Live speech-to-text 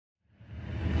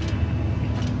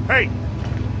Hey,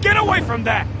 get away from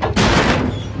that!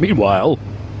 Meanwhile...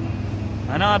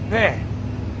 An odd pair.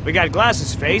 We got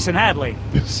Glasses Face and Hadley.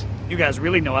 You guys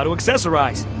really know how to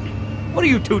accessorize. What are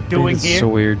you two doing here? So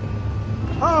weird.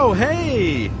 Oh,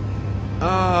 hey!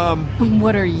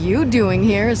 What are you doing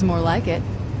here is more like it.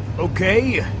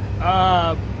 Okay,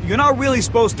 you're not really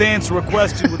supposed to answer a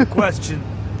question with a question.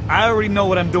 I already know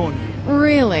what I'm doing here.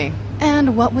 Really?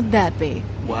 And what would that be?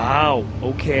 Wow,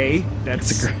 okay.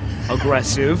 That's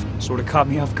aggressive. Sort of caught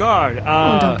me off guard.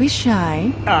 Oh, don't be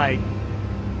shy. I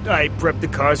prepped the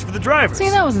cars for the drivers. See,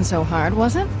 that wasn't so hard,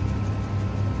 was it?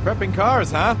 Prepping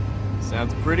cars, huh?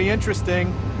 Sounds pretty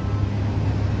interesting.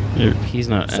 He's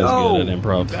not as good at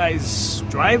improv. You guys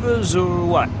drivers or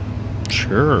what?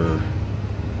 Sure.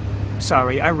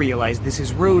 Sorry, I realize this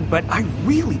is rude, but I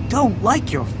really don't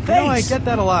like your face. No, I get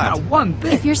that a lot. Not one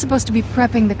bit. If you're supposed to be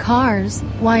prepping the cars,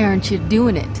 why aren't you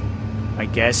doing it? I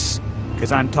guess,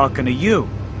 because I'm talking to you.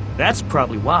 That's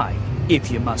probably why, if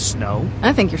you must know.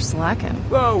 I think you're slacking.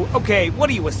 Whoa, okay,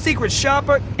 what are you, a secret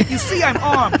shopper? You see I'm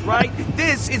armed, right?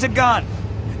 This is a gun.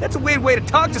 That's a weird way to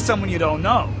talk to someone you don't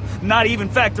know, not even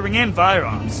factoring in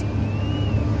firearms.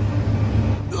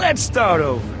 Let's start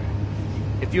over.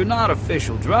 If you're not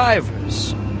official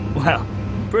drivers, well,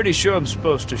 pretty sure I'm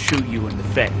supposed to shoot you in the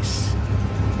face.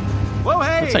 Whoa,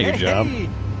 hey! That's not your job. Hey.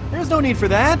 There's no need for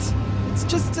that. It's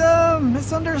just a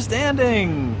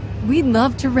misunderstanding. We'd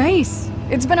love to race.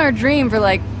 It's been our dream for,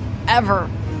 like, ever.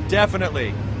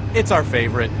 Definitely. It's our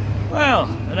favorite. Well,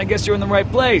 then I guess you're in the right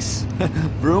place.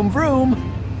 Vroom,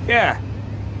 vroom. Yeah,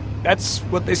 that's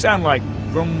what they sound like.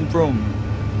 Vroom,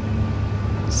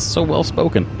 vroom. So well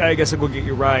spoken. I guess I'll go get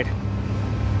your ride.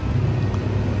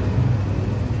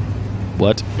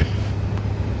 What?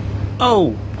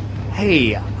 Oh,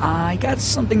 hey, I got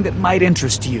something that might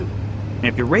interest you. And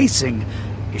if you're racing,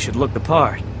 you should look the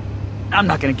part. I'm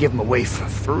not gonna give them away for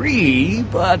free,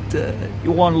 but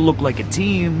you want to look like a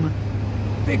team.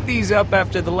 Picked these up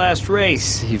after the last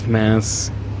race. Steve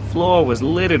Mask. Floor was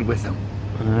littered with them.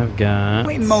 I've got...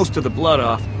 Cleaned most of the blood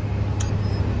off.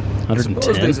 I suppose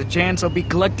 110. there's a chance I'll be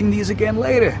collecting these again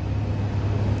later.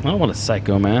 I don't want a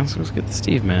Psycho Mask. Let's get the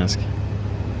Steve Mask.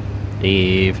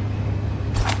 Steve.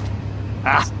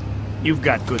 Ah, you've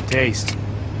got good taste.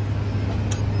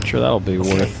 Sure, that'll be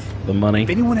worth the money. If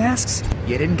anyone asks,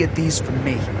 you didn't get these from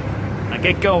me. Now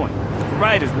get going. The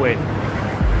ride is waiting.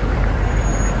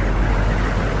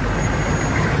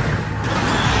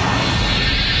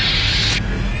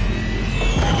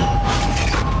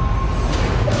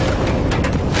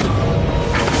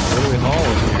 What do we haul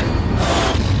in here?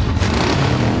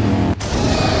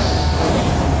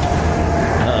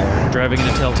 Uh-oh. Driving in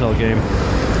a Telltale game.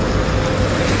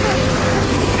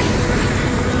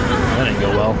 That didn't go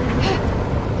well.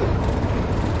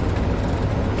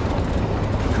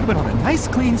 I've been on a nice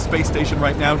clean space station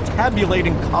right now,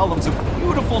 tabulating columns of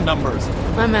beautiful numbers.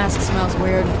 My mask smells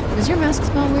weird. Does your mask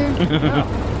smell weird? No.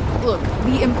 Look,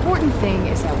 the important thing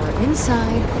is that we're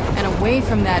inside and away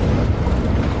from that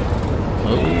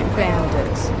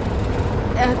bandit.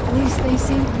 At least they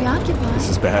seem preoccupied. This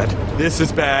is bad. This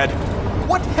is bad.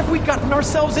 What have we gotten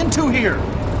ourselves into here?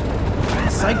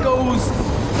 Psychos?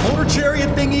 Motor chariot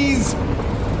thingies?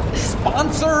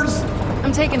 Sponsors?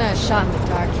 I'm taking a shot in the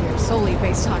dark here, solely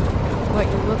based on what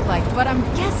you look like, but I'm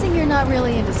guessing you're not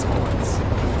really into sports.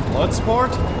 Blood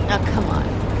sport? Now, come on.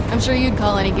 I'm sure you'd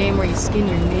call any game where you skin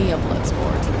your knee a blood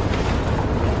sport.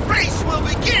 Race will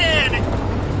begin!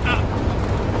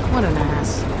 What an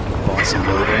ass. Bossy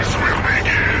loader. Race will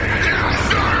begin in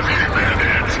 30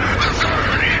 minutes.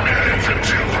 30 minutes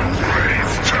until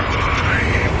race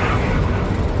time.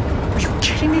 Are you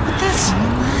kidding me with this?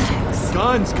 Relax.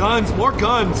 Guns, guns, more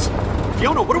guns!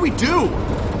 Fiona, what do we do?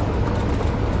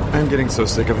 I'm getting so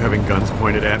sick of having guns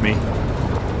pointed at me.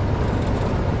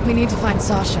 We need to find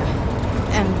Sasha.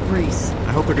 And Rhys.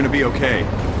 I hope they're gonna be okay.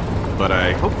 But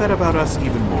I hope that about us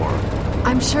even more.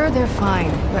 I'm sure they're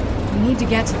fine, but we need to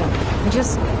get to them. We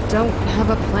just don't have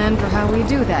a plan for how we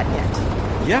do that yet.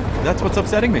 Yeah, that's what's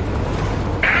upsetting me.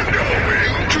 And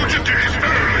owing to today's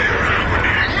earlier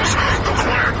happenings, the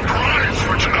grand prize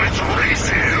for tonight's race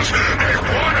is a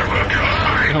one-of-a-kind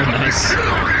Oh, nice.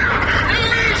 mystery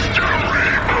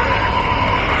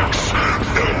box.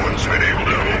 No one's been able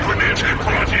to open it,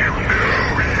 but you know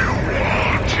you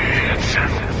want it.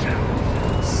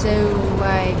 So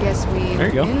I guess we There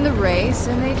you go. win the race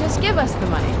and they just give us the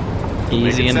money. Easy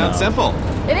Make it enough. sound simple.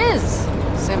 It is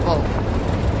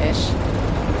simple-ish.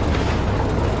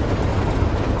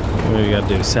 What do we gotta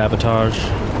do? Sabotage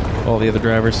all the other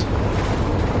drivers?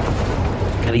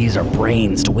 Gotta use our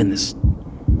brains to win this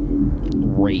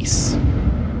race.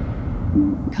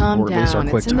 Calm Or at least our down,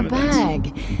 quick it's in the time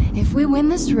events. bag. If we win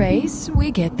this race,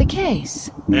 we get the case.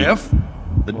 If?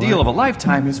 The deal of a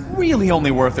lifetime is really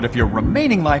only worth it if your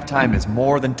remaining lifetime is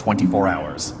more than 24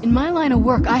 hours. In my line of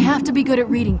work, I have to be good at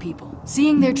reading people,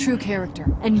 seeing their true character.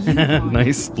 And you, Vaughn,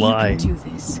 Nice lie. you can do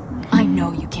this. I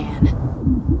know you can.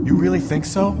 You really think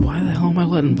so? Why the hell am I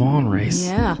letting Vaughn race?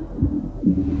 Yeah. See?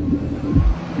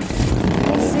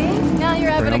 Now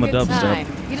you're having Bring a on the good dubstep. time.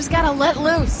 You just gotta let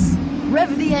loose.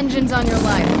 Rev the engines on your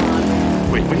life,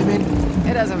 Vaughn. Wait, what do you mean?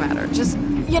 It doesn't matter. Just,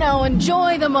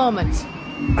 enjoy the moment.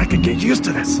 I could get used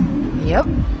to this. Yep.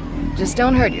 Just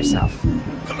don't hurt yourself.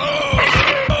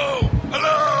 Hello?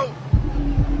 Hello?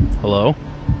 Hello?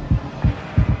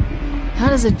 How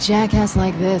does a jackass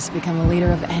like this become a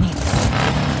leader of anything?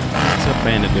 What's that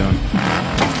bandit doing?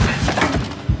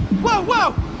 Whoa,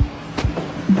 whoa!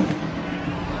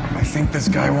 I think this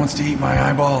guy wants to eat my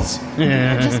eyeballs.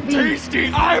 Just be... Tasty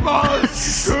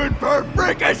eyeballs! Good for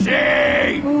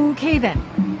fricassee! Okay then.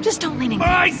 Just don't lean in.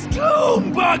 My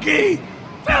scoom buggy!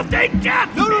 Filthy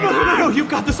death! No, you've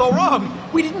got this all wrong.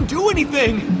 We didn't do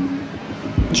anything.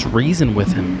 Just reason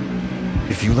with him.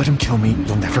 If you let him kill me,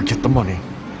 you'll never get the money.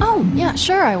 Oh, yeah,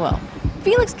 sure I will.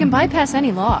 Felix can bypass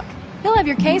any lock. He'll have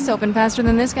your case open faster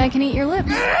than this guy can eat your lips.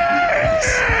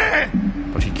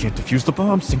 But he can't defuse the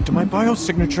bomb synced to my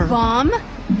biosignature. Bomb?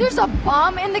 There's a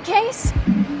bomb in the case?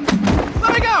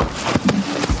 Let me go!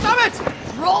 Stop it!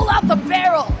 Roll out the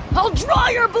barrel! I'll draw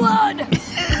your blood!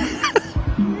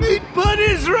 Meat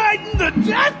buddy's riding the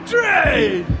death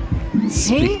train!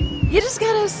 See? You just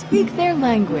gotta speak their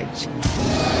language.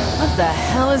 What the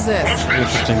hell is this?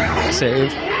 Interesting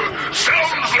save.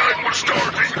 Sounds like we're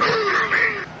starting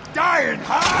early! Dying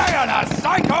high on a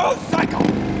psycho!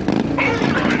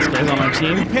 This guy's on our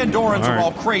team? Pandorans are Alright.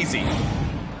 all crazy.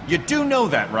 You do know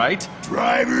that, right?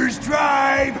 Drivers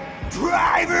drive!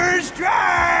 Drivers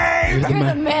drive! You're the You're the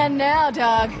man. man now,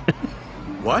 dog.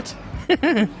 What?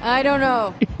 I don't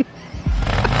know.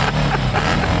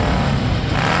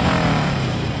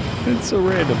 It's so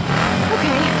random.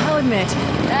 Okay, I'll admit,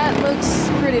 that looks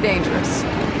pretty dangerous.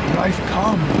 Life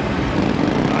come.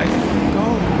 Life go.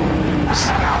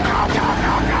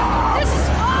 This is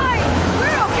fine!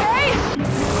 We're okay!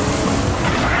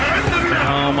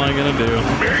 How am I gonna do?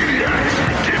 Maniacs,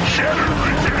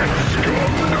 degenerate, and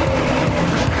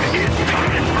scumdogs! It's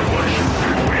time for what you've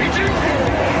been waiting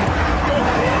for!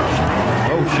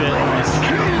 Oh shit. Nice.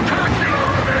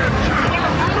 Spectacular event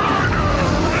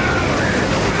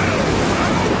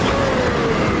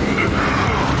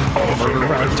of Murder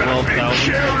about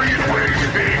 12,000. chariot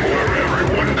racing where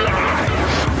everyone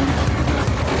dies!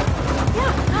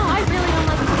 Yeah, no, I really don't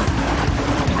like this.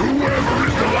 Whoever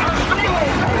is the last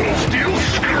mongrel still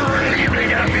screaming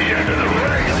at the end of the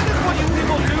race! This is what you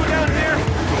people do down here?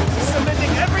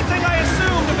 Cementing everything I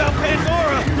assumed about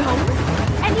Pandora. No.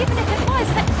 And even if it was,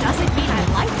 that doesn't mean I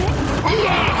liked it.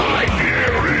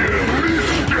 Liberian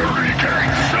mystery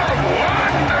case of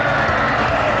wonder!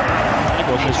 I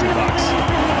go mystery box.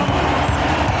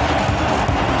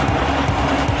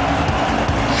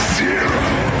 Zero.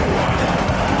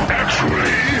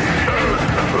 Actually,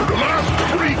 the last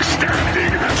freak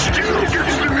standing still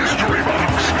gets the mystery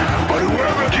box, but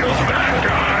whoever kills that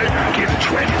guy gets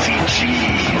 20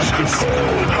 G's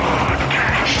cold hard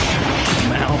cash.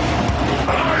 Mouth.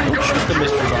 I'm Shoot the gonna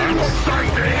mystery throw you box.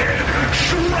 upside the head,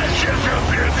 stretch you to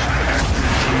bits,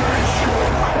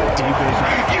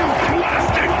 you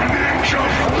plastic ninja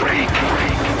freak!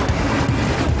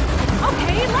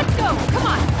 Okay, let's go. Come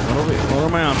on. What are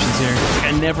my options here?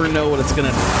 I never know what it's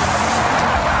gonna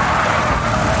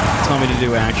tell me to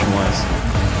do action-wise.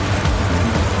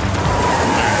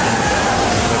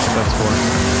 That's for.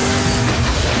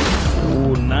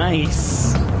 Ooh,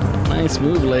 nice. Nice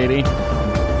move, lady.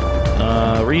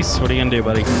 Rhys, what are you gonna do,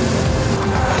 buddy?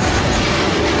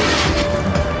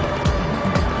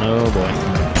 Oh boy.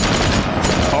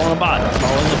 Calling a bot.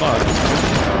 Calling the bot.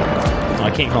 No,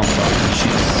 I can't call him a bot.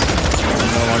 She's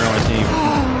no longer on my team.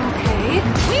 Okay.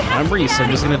 We have I'm to Rhys. get I'm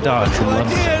out just of gonna dodge from left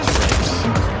to right.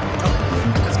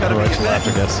 That's gotta Or be to left, I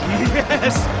guess.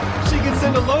 Yes! She can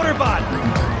send a loader bot!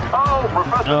 Oh,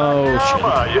 Professor Oh,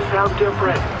 Nakayama, you sound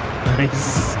different.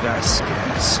 Nice. That's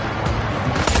yes.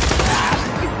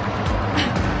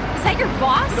 Is that your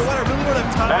boss? You know what? I really don't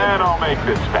have time. And I'll make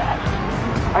this fast.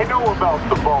 I know about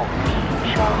the bones,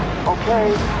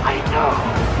 okay? I know.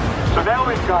 So now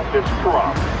we've got this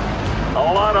problem. A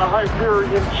lot of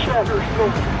Hyperion cheddar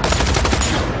thinking.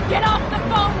 Get off the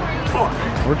phone, Rhys. Look,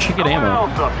 Or chicken no one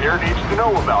ammo. else up here needs to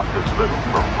know about this little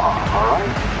brouhaha,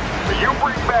 alright? So you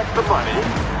bring back the money,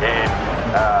 and,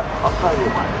 I'll tell you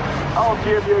what. I'll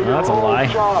give you your That's a whole lie.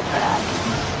 job back.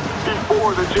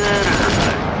 Before the janitor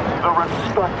thing.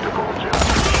 respectable job.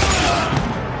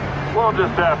 We'll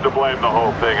just have to blame the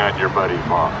whole thing on your buddy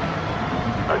Mark.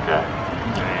 Okay?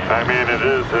 I mean, it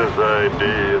is his ID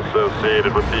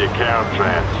associated with the account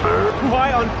transfer.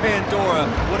 Why on Pandora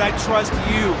would I trust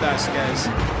you, Vasquez?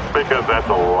 Because that's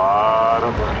a lot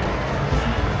of money.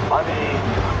 Money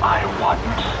I want.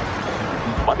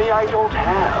 Money I don't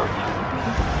have.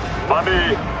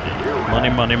 Money you have. Money,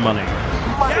 money, money.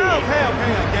 Money. Yeah, okay, I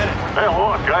get it. Hey,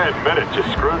 look, I admit it, you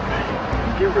screwed me.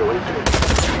 You really did.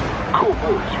 Cool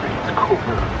moves, Rhys, cool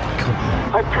moves.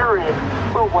 Hyperion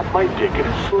will want my dick in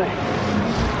a sling.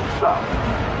 So,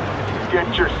 get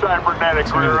your cybernetic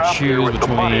So we rear have to up here choose with the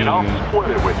money and I'll between split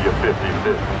it with you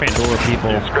 50-50. Pandora people.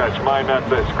 You scratch my nuts,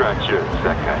 I scratch yours,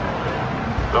 that kind of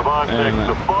thing. The bond takes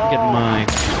the fall, get mine.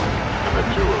 and the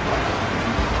two of us.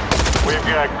 We've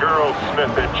got girls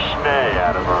sniffing schnee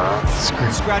out of her.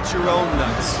 Scratch your own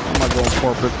nuts. I'm not going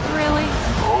corporate. Really?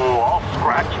 Oh, I'll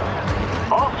scratch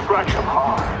them. I'll scratch them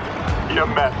hard. You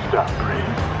messed up,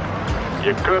 Rhys.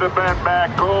 You could have been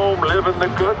back home living the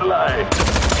good life.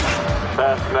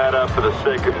 Passing that up for the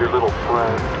sake of your little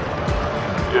friend.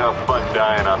 You have fun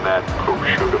dying on that poop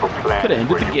shoot of a planet. Could have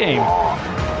ended where the you game. belong.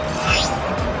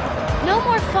 No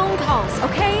more phone calls,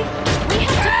 okay? We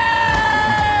have to...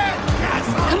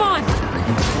 Come on.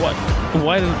 What?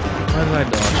 Why did I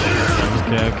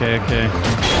dodge? Okay.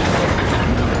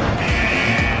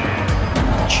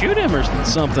 Shoot him or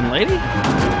something, lady.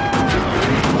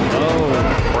 Oh,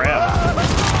 crap.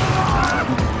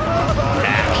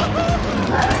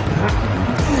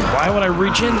 Why would I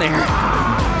reach in there?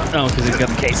 Oh, because he's got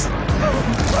the case.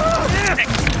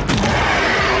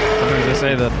 Sometimes they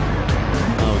say that.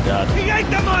 Oh, God. He ate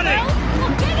the money!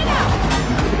 Well, get it out.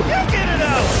 You get it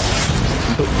out!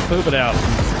 Poop it out.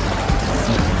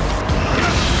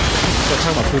 We're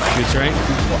talking about poop shoots, right?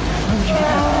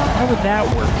 How would that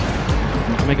work?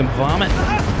 Make him vomit?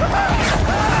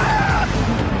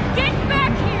 Get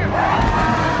back here.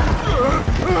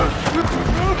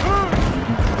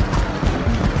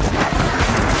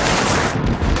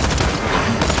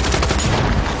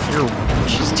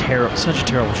 She's terrible. Such a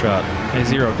terrible shot. Hey,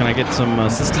 Zero, can I get some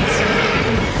assistance?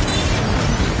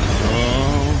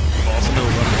 Oh, Bossa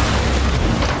Nova.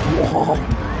 Whoa.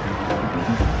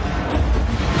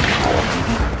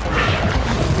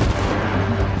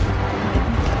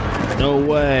 No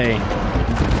way.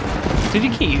 Did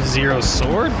you can't use Zero's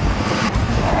sword?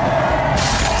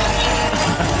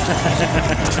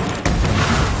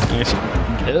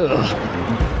 Ugh.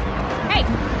 Hey,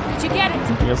 did you get it?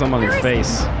 You got something on your Where is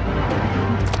face.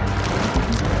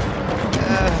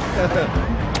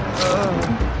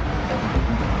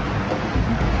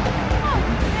 Oh,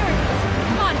 there it is.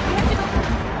 Come on, we have to go.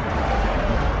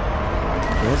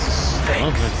 What's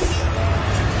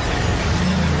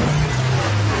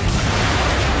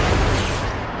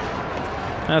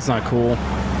That's not cool.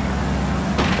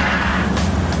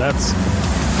 That's...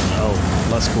 Oh,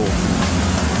 less cool.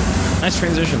 Nice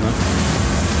transition, though.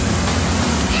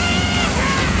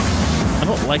 I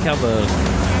don't like how the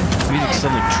music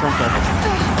suddenly trumped on the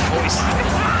voice.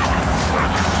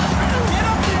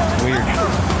 Weird.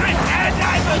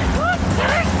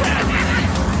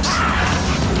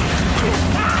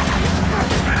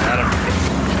 Got him.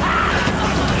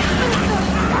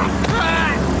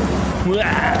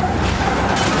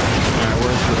 Alright,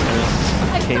 where's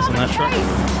the case on that truck?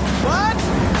 What?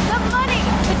 The money!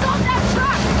 It's on that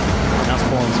truck! Now it's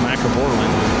pulling some macro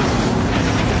Borderlands.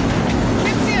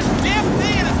 Can't see a damn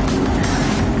thing in it.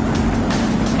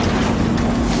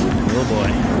 Oh boy.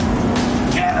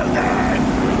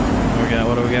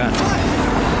 What do we got?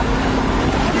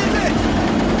 What is it?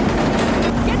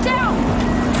 Get down!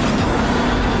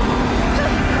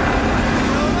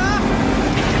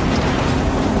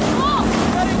 Oh!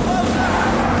 Getting closer.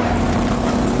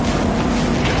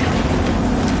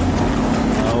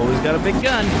 Oh, he's got a big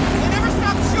gun. They never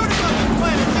stop shooting on this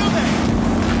planet, do they?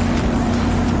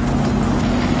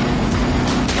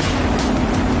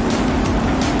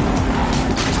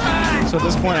 So at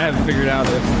this point, I haven't figured out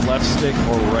if left stick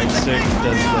or right stick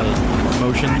does the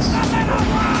motions.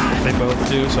 They both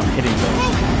do, so I'm hitting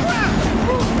those.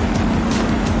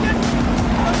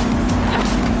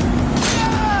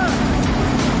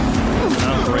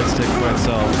 Now the right stick by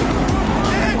itself.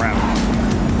 Crap.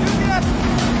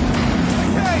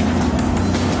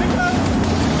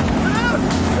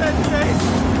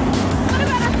 What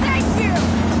about a thank you?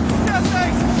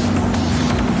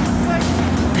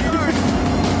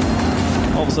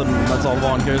 All of a sudden, that's all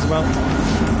Vaughn cares about.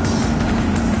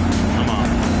 Come on.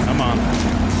 Come on.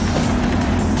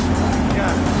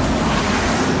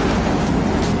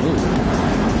 Ooh.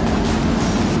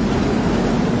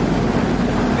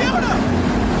 Fiona!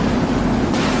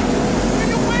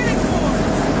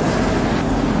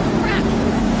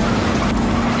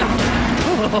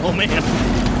 Oh, man.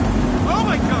 Oh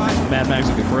my god! Mad Max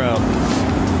would be proud.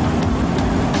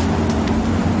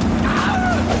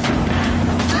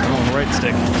 Oh, on the right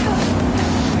stick.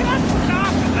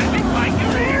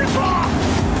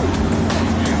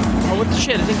 Oh, what the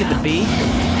shit? I didn't get the B.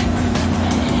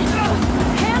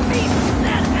 Hand me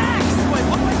that axe! Wait,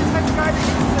 what was the type of guy that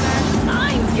uses an axe?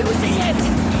 I'm using it!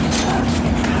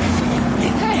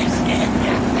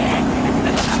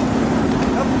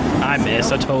 I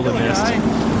missed. I totally missed.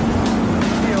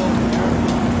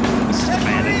 This is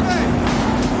bandit.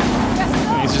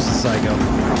 He's just a psycho.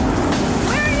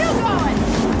 Where are you going?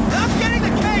 I'm getting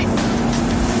the case!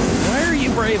 Why are you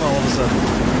brave all of a sudden?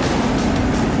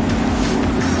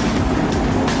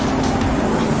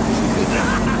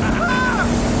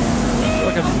 I feel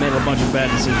like I've made a bunch of bad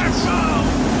decisions.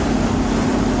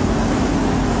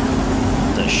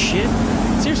 The shit?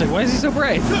 Seriously, why is he so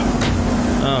brave?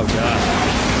 Oh god.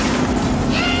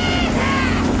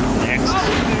 Next.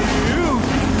 You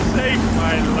saved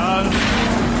my love.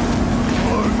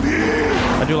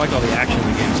 I do like all the action in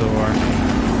the game so far.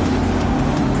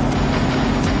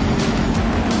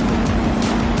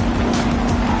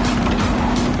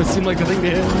 That seemed like the thing to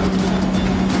hit.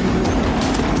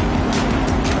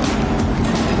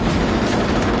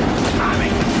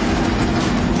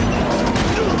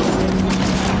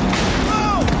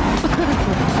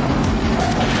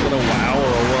 What a wow or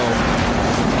a whoa.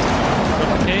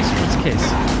 What's the case? What's the case?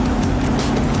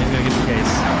 He's gonna get the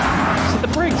case. Just hit the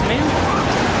brakes, man.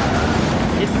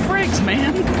 Hit the brakes,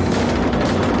 man.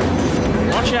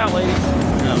 Watch out, lady.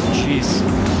 Oh, jeez.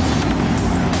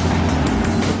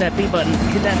 Hit that B button.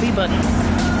 Hit that B button.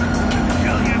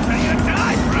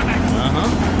 Uh-huh.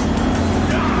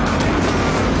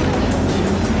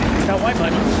 Hit that Y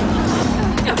button.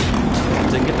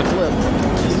 Didn't get the flip.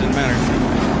 Just didn't matter.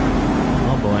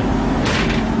 Oh boy.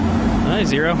 Hi,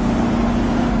 Zero.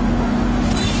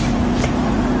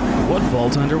 What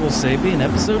Vault Hunter will save me in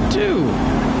episode 2?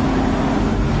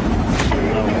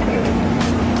 Oh.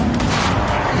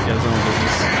 You guys own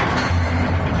business.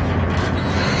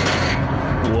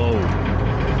 Whoa.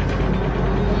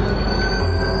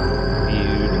 You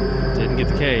didn't get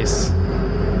the case.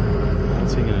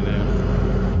 What's he gonna do?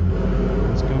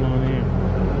 What's going on here?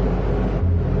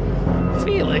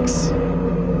 Felix!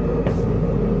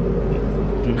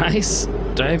 Nice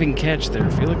diving catch there,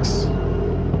 Felix.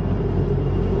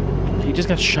 He just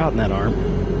got shot in that arm.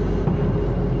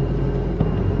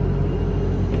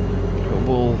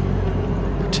 We'll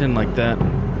pretend like that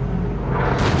didn't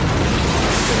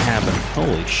happen.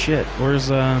 Holy shit. Where'd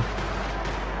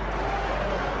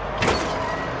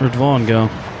Vaughn go?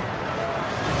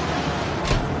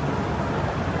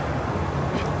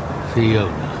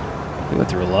 Fiona. He went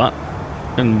through a lot.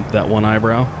 And that one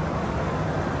eyebrow.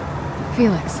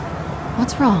 Felix,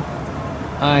 what's wrong?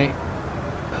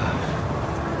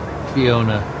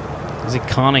 Fiona. Is he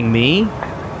conning me?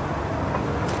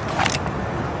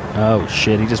 Oh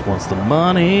shit, he just wants the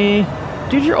money.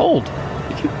 Dude, you're old.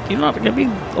 You're not gonna be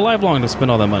alive long to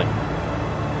spend all that money.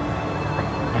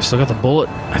 I still got the bullet.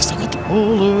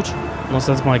 Unless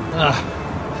that's my...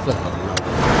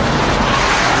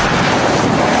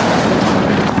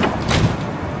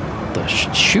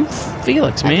 Shoot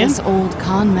Felix, man. I guess old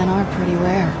con men are pretty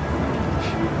rare.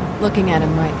 Looking at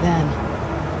him right then,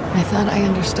 I thought I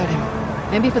understood him.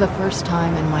 Maybe for the first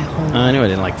time in my whole life. I knew I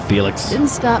didn't like Felix. Didn't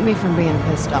stop me from being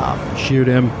pissed off. Shoot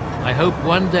him. I hope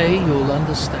one day you'll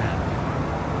understand.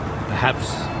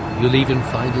 Perhaps you'll even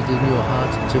find it in your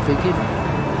heart to forgive me.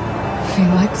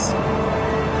 Felix?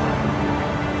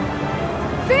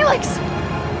 Felix!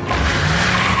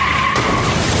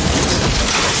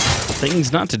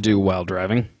 Things not to do while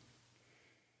driving.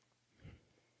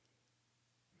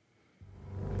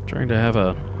 Trying to have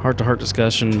a heart-to-heart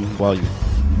discussion while you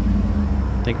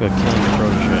think about killing your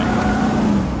protege.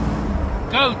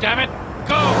 Go, damn it!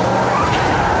 Go!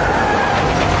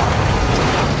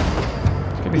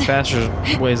 There's gonna be faster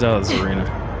ways out of this arena.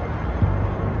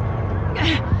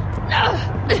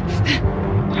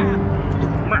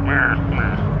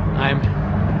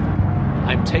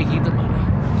 I'm taking the money.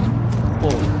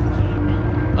 Oh,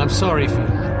 I'm sorry,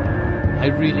 Fiona. I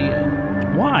really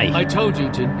am. Why? I told you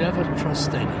to never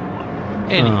trust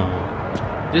anyone.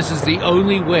 This is the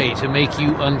only way to make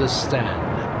you understand.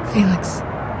 Felix,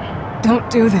 don't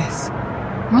do this.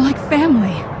 We're like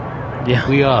family. Yeah.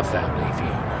 We are family,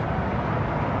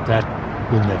 Fiona. That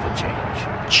will never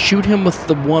change. Shoot him with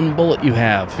the one bullet you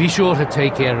have. Be sure to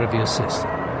take care of your sister.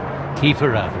 Keep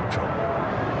her out of trouble.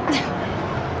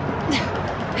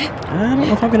 I don't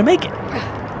know if I'm gonna make it.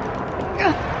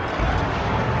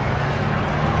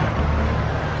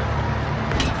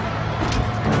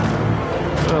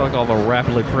 like all the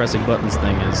rapidly pressing buttons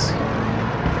thing is.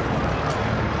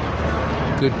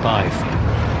 Goodbye, Fiona.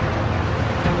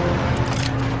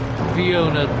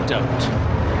 Fiona, don't.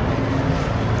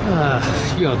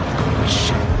 You're not going to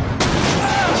shit.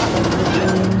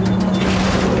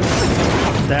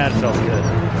 That felt good.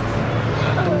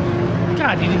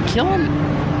 God, you didn't kill him?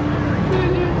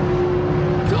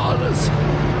 $1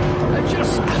 I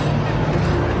just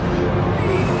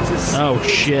need to see. Oh,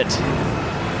 shit.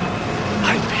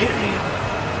 Hyperion.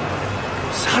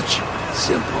 Such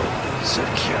simple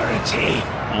security.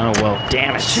 Oh, well,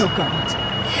 damn it. Choke on it.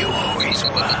 You always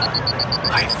were.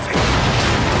 I think.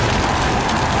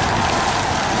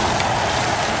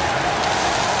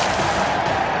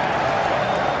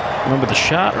 Remember the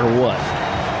shot or what?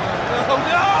 Oh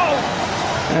no!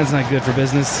 That's not good for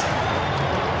business.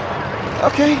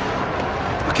 Okay.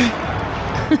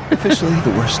 Officially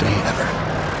the worst day ever.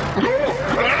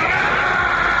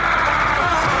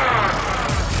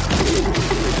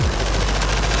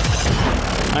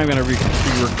 I'm gonna be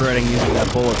regretting using that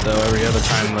bullet though every other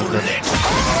time that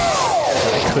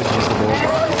I could use the bullet.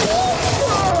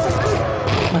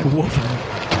 My wolf.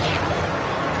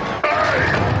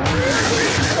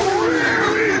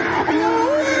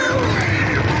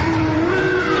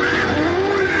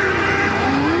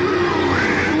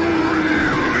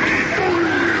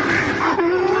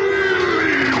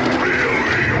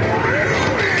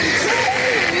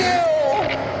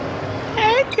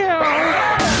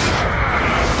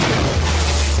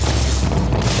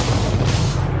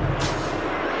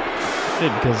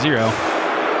 Didn't kill Zero.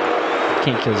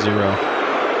 Can't kill Zero.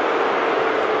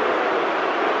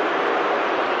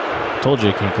 Told you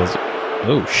I can't kill Zero.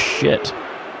 Oh, shit.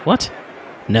 What?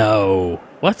 No.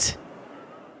 What?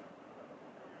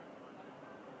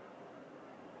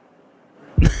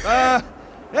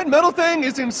 That metal thing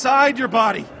is inside your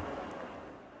body.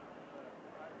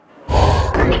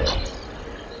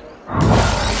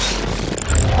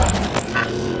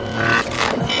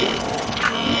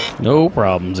 No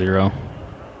problem, Zero.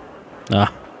 Ah.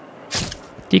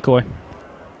 Decoy.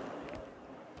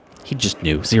 He just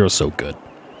knew. Zero's so good.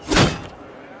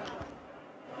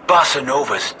 Bossa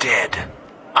Nova's dead.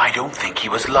 I don't think he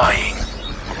was lying.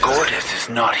 Gortys is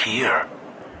not here.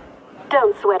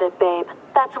 Don't sweat it, babe.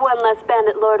 That's one less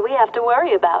bandit lord we have to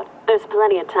worry about. There's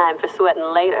plenty of time for sweating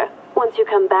later, once you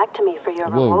come back to me for your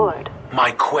reward.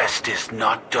 My quest is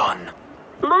not done.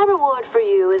 My reward for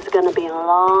you is gonna be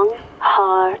long,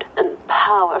 hard, and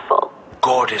powerful.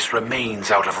 Gortys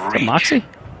remains out of reach. Moxie?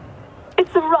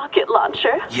 It's a rocket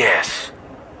launcher. Yes.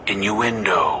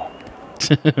 Innuendo.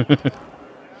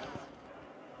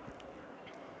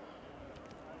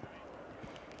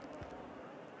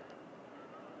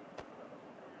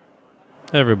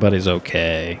 Everybody's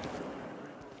okay.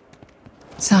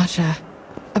 Sasha,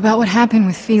 about what happened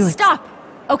with Felix. Stop!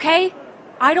 Okay?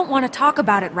 I don't want to talk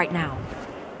about it right now.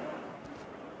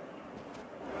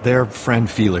 Their friend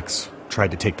Felix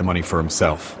tried to take the money for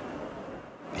himself.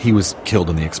 He was killed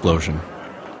in the explosion.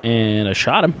 And I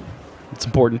shot him. It's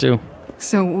important too.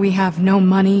 So we have no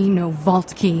money, no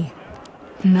vault key,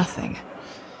 nothing.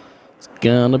 It's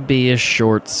gonna be a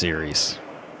short series.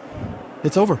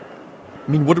 It's over.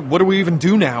 I mean, what do we even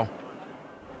do now?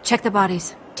 Check the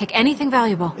bodies. Take anything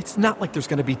valuable. It's not like there's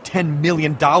going to be $10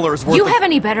 million worth You of... have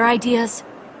any better ideas?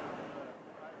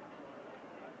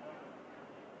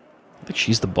 I think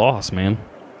she's the boss, man.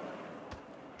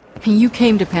 You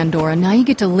came to Pandora, now you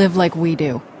get to live like we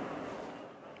do.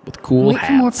 With cool Wait hats.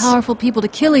 for more powerful people to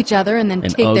kill each other and then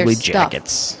and take ugly their stuff.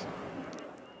 jackets.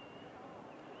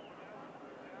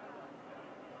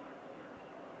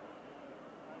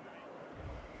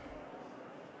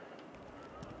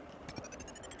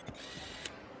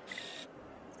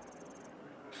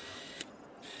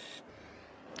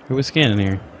 Who was scanning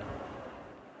here?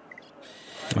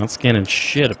 Not scanning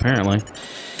shit, apparently.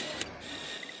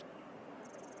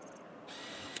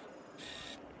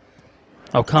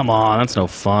 Oh, come on. That's no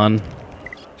fun.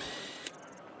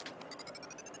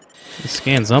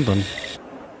 Scan something.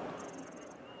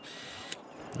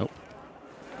 Nope.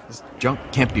 This junk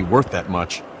can't be worth that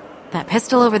much. That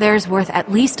pistol over there is worth at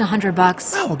least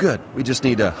 $100. Oh, good. We just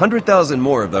need 100,000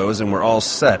 more of those and we're all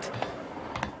set.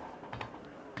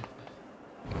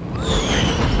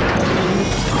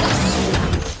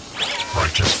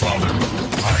 Righteous Father,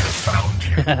 I have found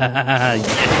you.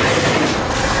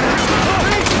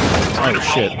 Oh,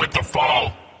 shit. With the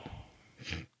fall.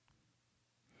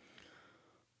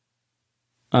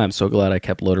 I'm so glad I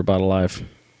kept Loaderbot alive.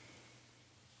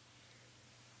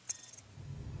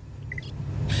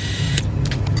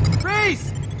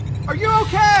 Rhys! Are you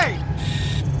okay?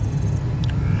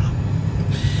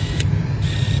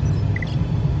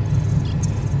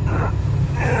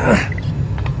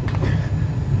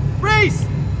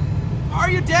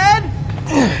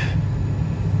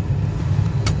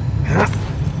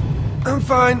 I'm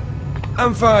fine.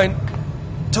 I'm fine.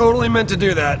 Totally meant to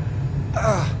do that.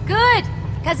 Good,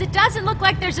 because it doesn't look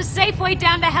like there's a safe way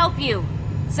down to help you.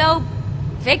 So,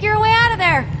 figure a way out of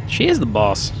there. She is the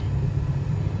boss.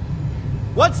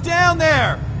 What's down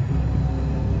there?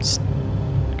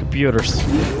 Computers.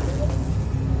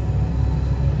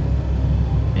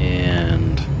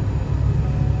 And...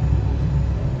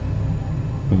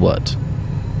 what?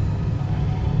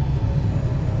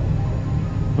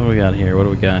 What do we got here? What do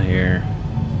we got here?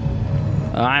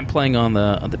 I'm playing on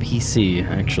the PC,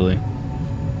 actually.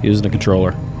 Using a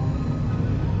controller.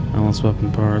 Balance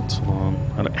weapon parts. Hold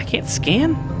on. I can't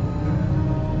scan?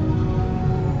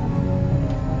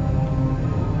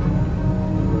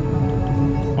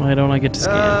 Why don't I get to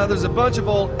scan? There's a bunch of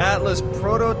old Atlas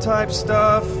prototype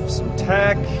stuff, some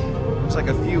tech, looks like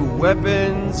a few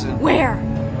weapons, and... Where?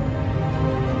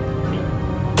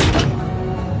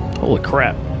 Holy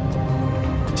crap.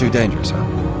 Too dangerous, huh?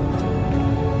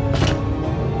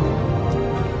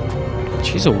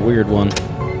 She's a weird one.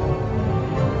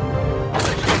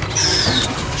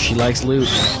 She likes loot.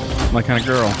 My kind of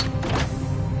girl.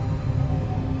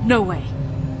 No way.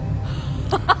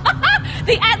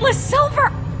 The Atlas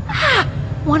Silver! Ah,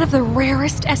 one of the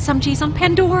rarest SMGs on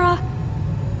Pandora.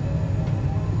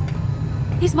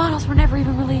 These models were never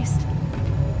even released.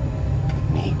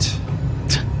 Neat.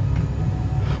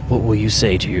 What will you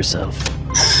say to yourself?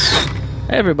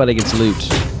 Everybody gets loot.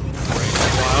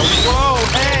 Whoa,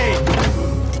 hey!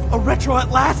 A retro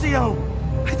Atlasio!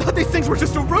 I thought these things were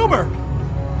just a rumor!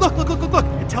 Look, look, look, look, look!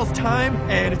 It tells time,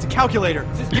 and it's a calculator.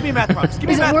 Just give me a math problem. Just give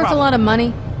me Is a math it worth problem. a lot of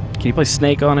money? Can you play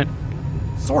Snake on it?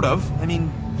 Sort of. I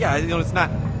mean, yeah, you know, it's not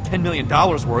 $10 million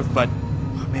worth, but,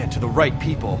 oh man, to the right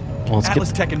people. Well, let's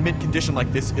Atlas Tech in mint condition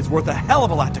like this is worth a hell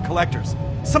of a lot to collectors.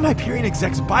 Some Hyperion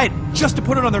execs buy it just to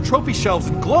put it on their trophy shelves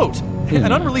and gloat.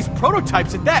 And unreleased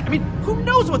prototypes at that. I mean, who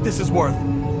knows what this is worth?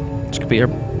 This could be our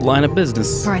line of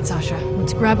business. All right, Sasha.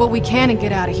 Let's grab what we can and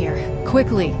get out of here.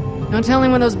 Quickly. No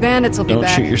telling when those bandits will be Don't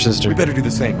back. shoot your sister. We better do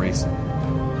the same, Rhys.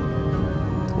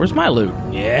 Where's my loot?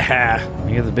 Yeah.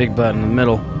 You have the big button in the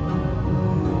middle.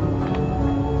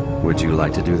 Would you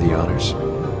like to do the honors?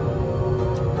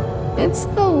 It's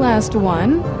the last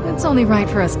one. It's only right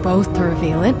for us both to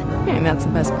reveal it. And that's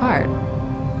the best part.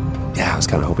 Yeah, I was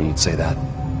kind of hoping you'd say that.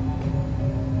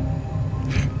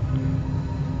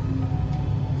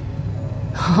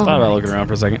 Thought about looking around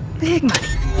for a second. Big money.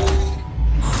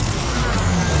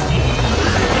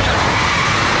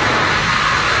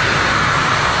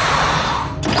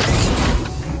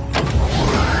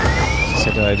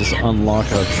 So did I just unlock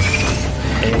a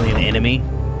alien enemy?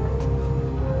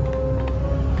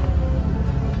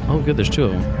 Oh good, there's two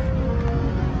of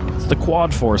them. It's the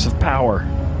quad force of power.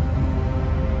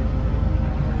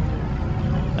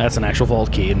 That's an actual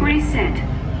vault key. Reset.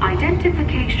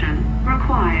 Identification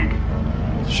required.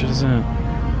 What shit is that?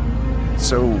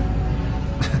 So,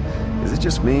 is it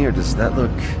just me, or does that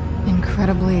look...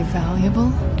 Incredibly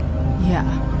valuable? Yeah.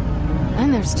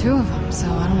 And there's two of them, so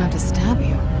I don't have to stab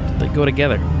you. They go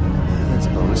together. Yeah, that's a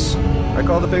bonus. I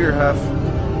call the bigger half.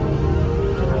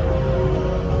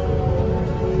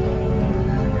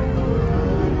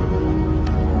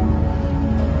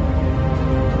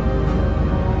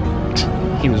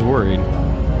 He was worried.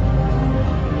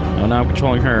 Oh, now I'm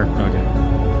controlling her. Okay.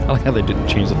 I like how they didn't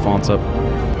change the fonts up.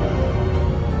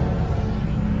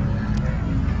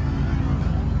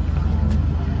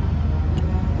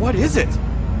 What is it?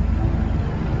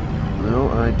 No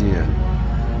idea.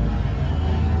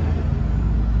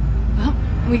 Well,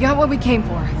 we got what we came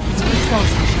for. Let's go,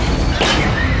 Sasha.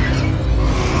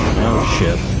 Oh,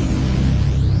 shit.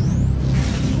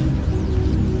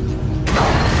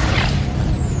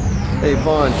 Hey,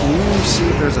 Vaughn, can you see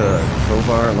if there's a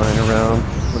crowbar lying around?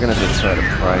 We're gonna have to try to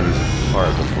pry these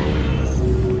apart before we...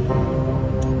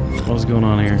 What's going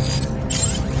on here?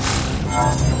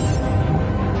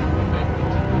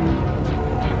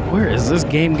 Where is this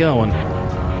game going?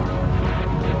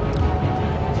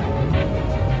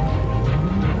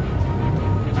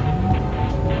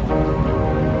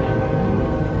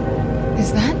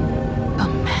 Is that a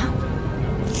map?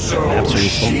 So Maps are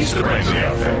useful. she's the right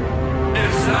outfit.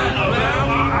 Is that a map?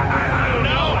 I don't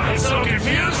know. It's so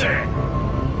confusing.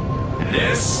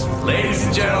 This, ladies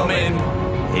and gentlemen,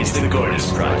 is the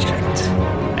Gortys Project.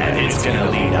 And it's gonna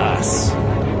lead us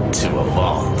to a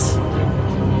vault.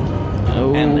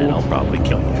 Oh. And then I'll probably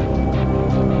kill you.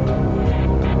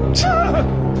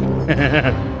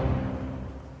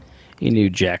 He knew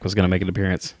Jack was going to make an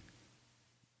appearance.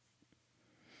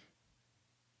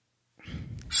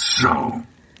 So,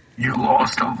 You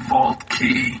lost a vault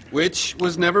key. Which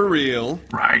was never real.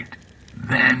 Right.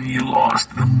 Then you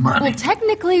lost the money. Well,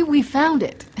 technically, we found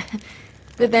it.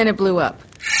 But then it blew up.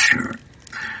 Sure.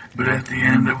 But at the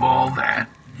end of all that,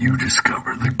 you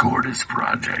discover the Gortys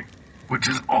Project, which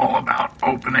is all about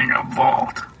opening a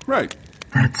vault. Right.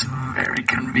 That's very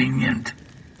convenient.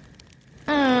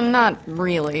 Not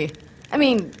really. I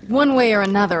mean, one way or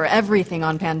another, everything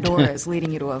on Pandora is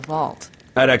leading you to a vault.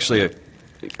 I'd actually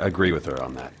agree with her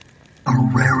on that. A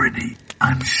rarity,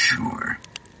 I'm sure.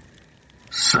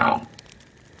 So,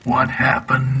 what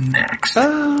happened next?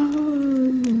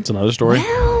 It's another story.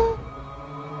 Well...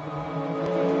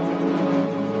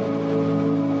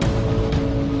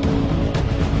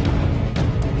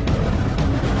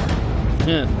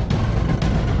 Yeah.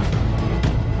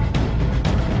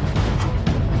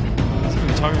 He's gonna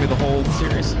be talking to me the whole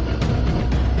series.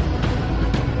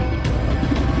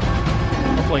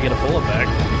 Hopefully I get a bullet back.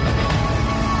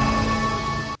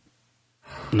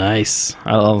 Nice.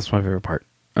 Oh, that's my favorite part.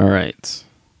 Alright.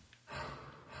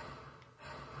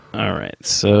 Alright,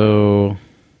 so...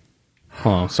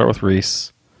 Hold on, start with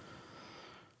Rhys.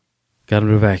 Got him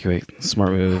to evacuate.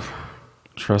 Smart move.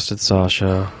 Trusted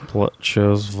Sasha.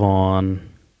 Chose Vaughn.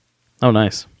 Oh,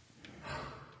 nice.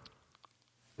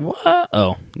 What?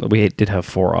 Oh, we did have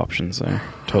 4 options there.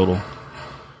 Total.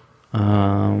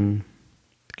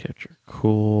 Capture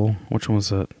cool. Which one was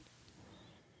that?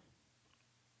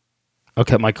 I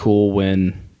kept my cool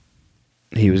when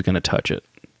he was going to touch it.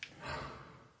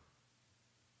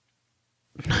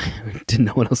 Didn't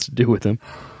know what else to do with him.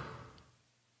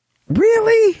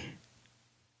 Really?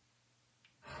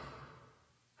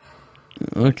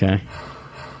 Okay.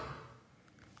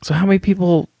 So how many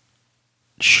people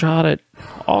shot at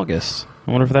August?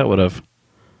 I wonder if that would have...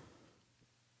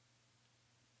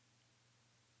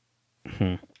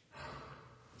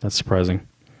 That's surprising.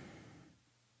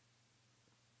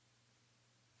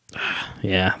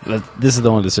 Yeah, this is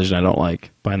the only decision I don't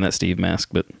like, buying that Steve mask,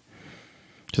 but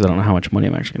because I don't know how much money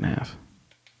I'm actually going to have.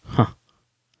 Huh.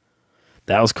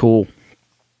 That was cool.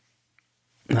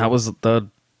 That was the...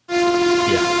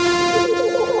 Yeah.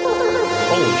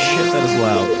 Holy shit, that is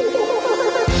loud.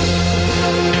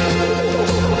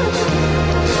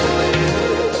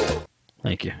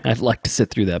 Thank you. I'd like to sit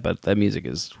through that, but that music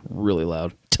is really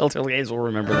loud. Telltale Games will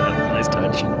remember that. Nice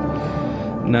touch.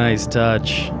 Nice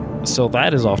touch. So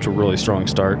that is off to a really strong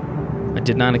start. I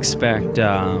did not expect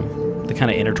the kind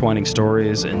of intertwining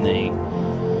stories, and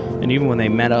even when they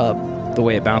met up, the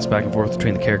way it bounced back and forth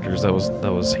between the characters, that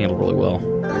was handled really well.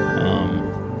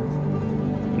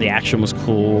 The action was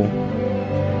cool.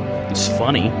 It was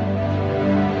funny.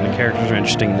 And the characters are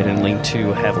interesting. They didn't lean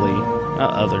too heavily.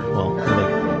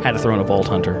 They had to throw in a Vault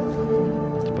Hunter.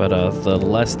 But the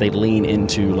less they lean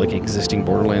into like existing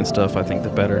Borderlands stuff, I think the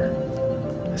better.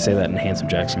 I say that and Handsome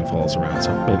Jackson follows around,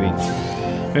 so maybe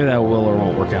that will or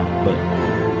won't work out. But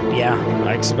yeah,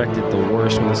 I expected the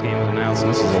worst when this game was announced.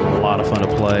 This is a lot of fun to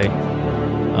play.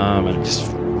 And it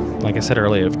just, like I said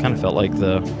earlier, it kind of felt like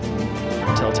the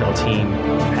Telltale team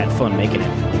had fun making it.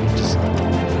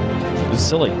 It was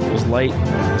silly. It was light.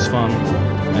 It was fun.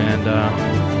 And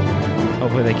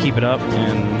hopefully they keep it up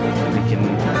and we can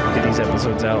get these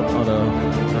episodes out on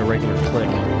a regular click.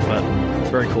 But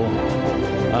very cool.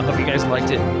 I hope you guys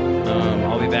liked it.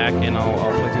 I'll be back and I'll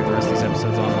play through the rest of these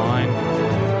episodes online.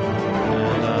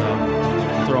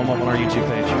 And throw them up on our YouTube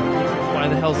page. Why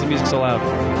the hell is the music so loud?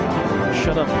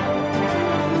 Shut up.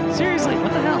 Seriously,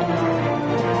 what the hell?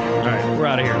 Alright, we're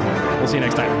out of here. We'll see you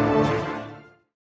next time.